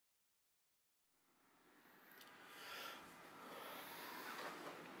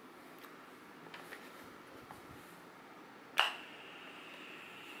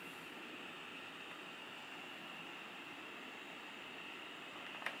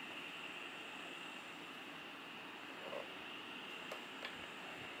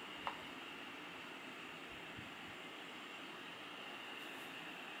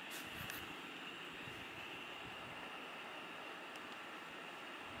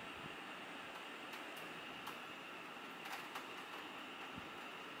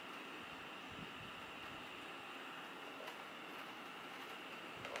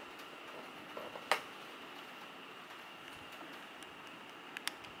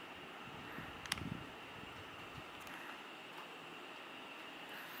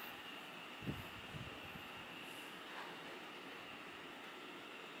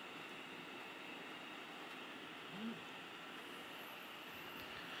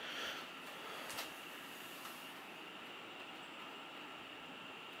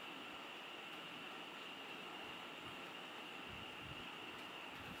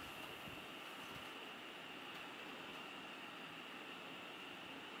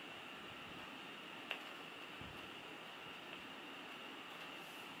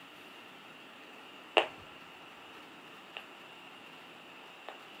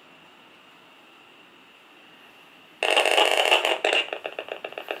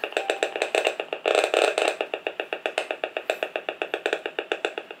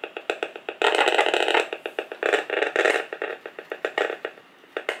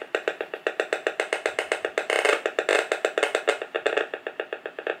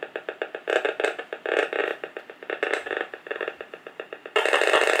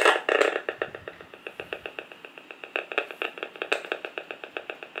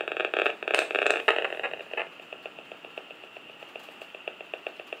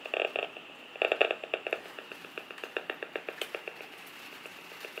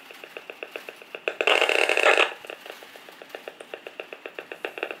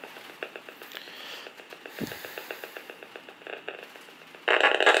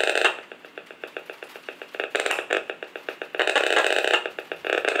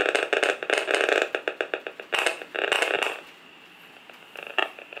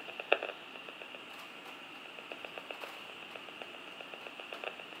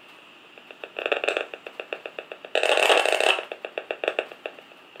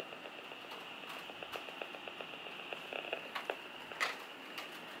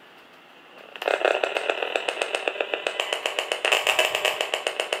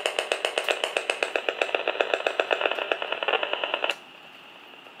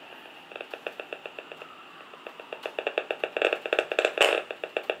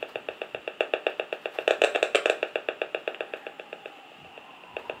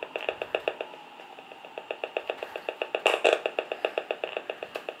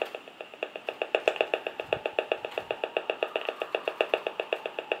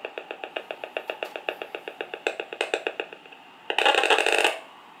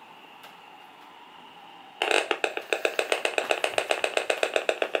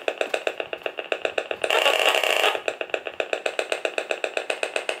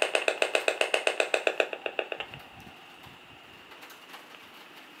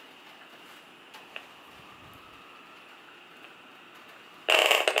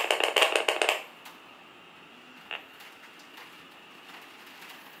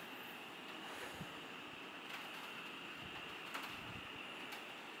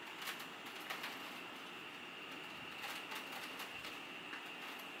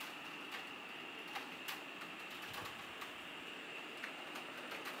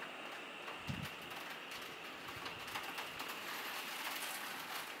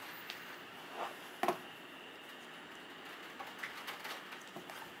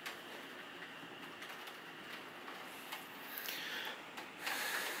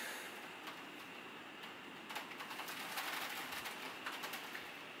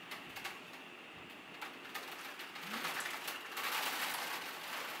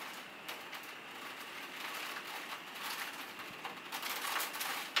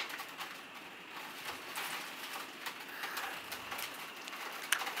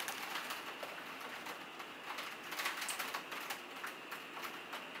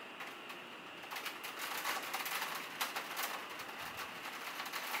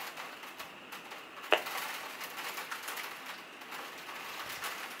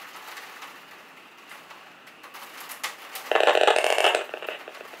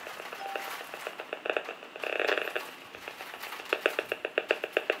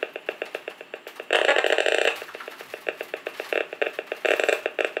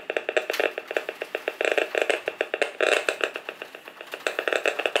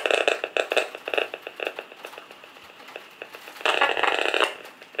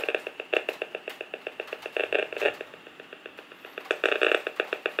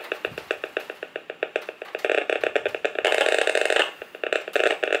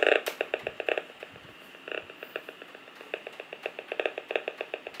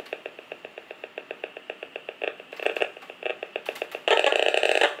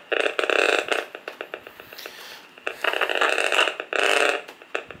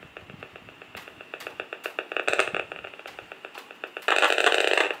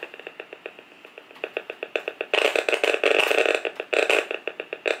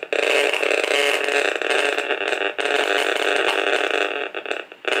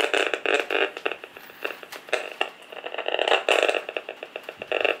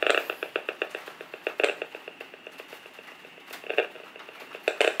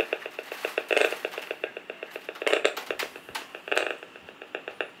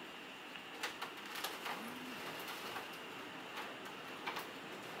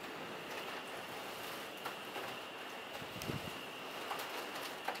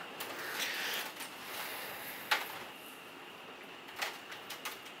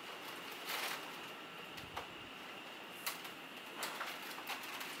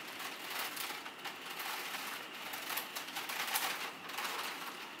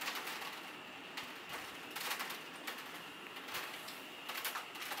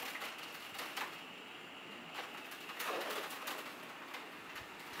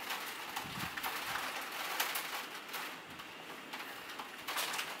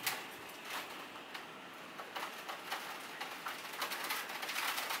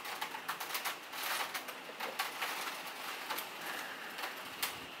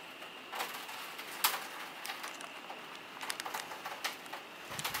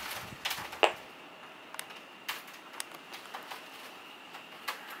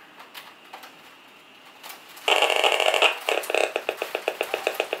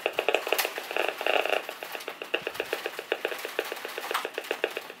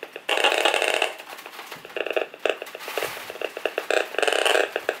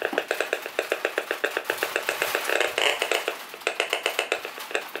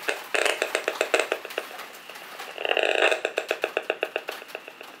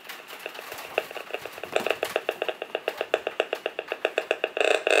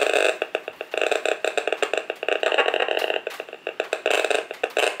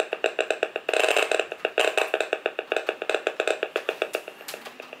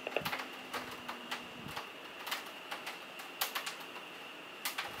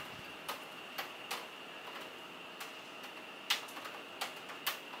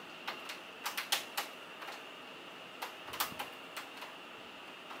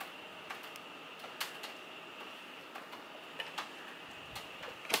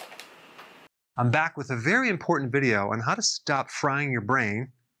I'm back with a very important video on how to stop frying your brain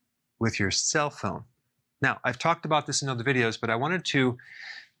with your cell phone. Now, I've talked about this in other videos, but I wanted to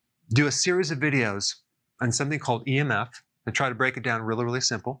do a series of videos on something called EMF and try to break it down really, really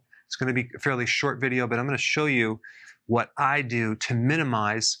simple. It's going to be a fairly short video, but I'm going to show you what I do to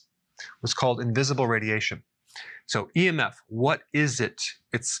minimize what's called invisible radiation. So EMF, what is it?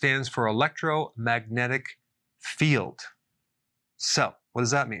 It stands for electromagnetic field. So what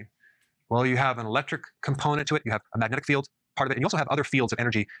does that mean? Well, you have an electric component to it, you have a magnetic field part of it, and you also have other fields of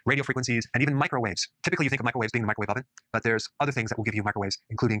energy, radio frequencies, and even microwaves. Typically, you think of microwaves being the microwave oven, but there's other things that will give you microwaves,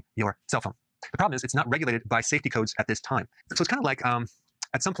 including your cell phone. The problem is it's not regulated by safety codes at this time. So it's kind of like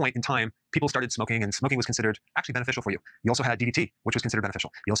at some point in time, people started smoking, and smoking was considered actually beneficial for you. You also had DDT, which was considered beneficial.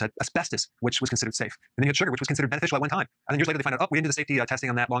 You also had asbestos, which was considered safe. And then you had sugar, which was considered beneficial at one time. And then years later, they find out, oh, we didn't do the safety testing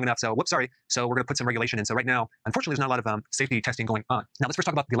on that long enough, so whoops, sorry. So we're going to put some regulation in. So right now, unfortunately, there's not a lot of safety testing going on. Now, let's first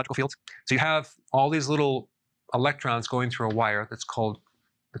talk about the electrical fields. So you have all these little electrons going through a wire that's called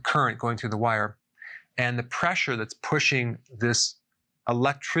the current going through the wire. And the pressure that's pushing this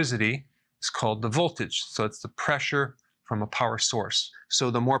electricity is called the voltage. So it's the pressure from a power source. So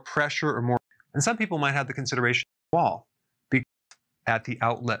the more pressure or more, and some people might have the consideration of the wall, because at the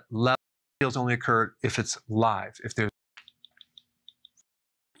outlet level, fields only occur if it's live. If there's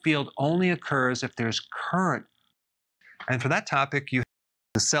field only occurs if there's current. And for that topic,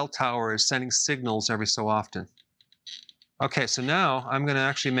 the cell tower is sending signals every so often. Okay, so now I'm going to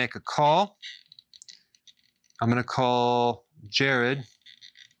actually make a call. I'm going to call Jared.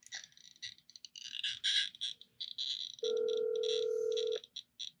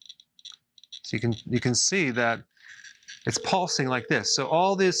 So you can see that it's pulsing like this. So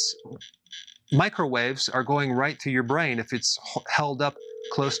all these microwaves are going right to your brain if it's held up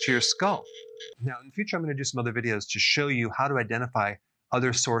close to your skull. Now, in the future, I'm going to do some other videos to show you how to identify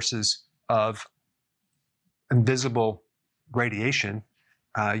other sources of invisible radiation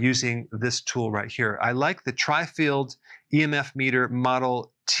using this tool right here. I like the tri-field EMF meter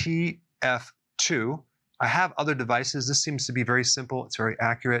model TF2. I have other devices. This seems to be very simple. It's very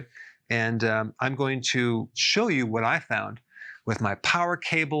accurate. And I'm going to show you what I found with my power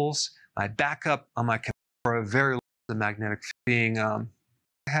cables, my backup on my computer for a very long magnetic being. I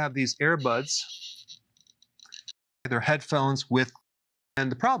have these earbuds. They're headphones with, and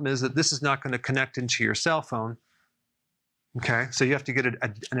the problem is that this is not going to connect into your cell phone. Okay, so you have to get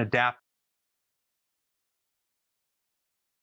an adapter.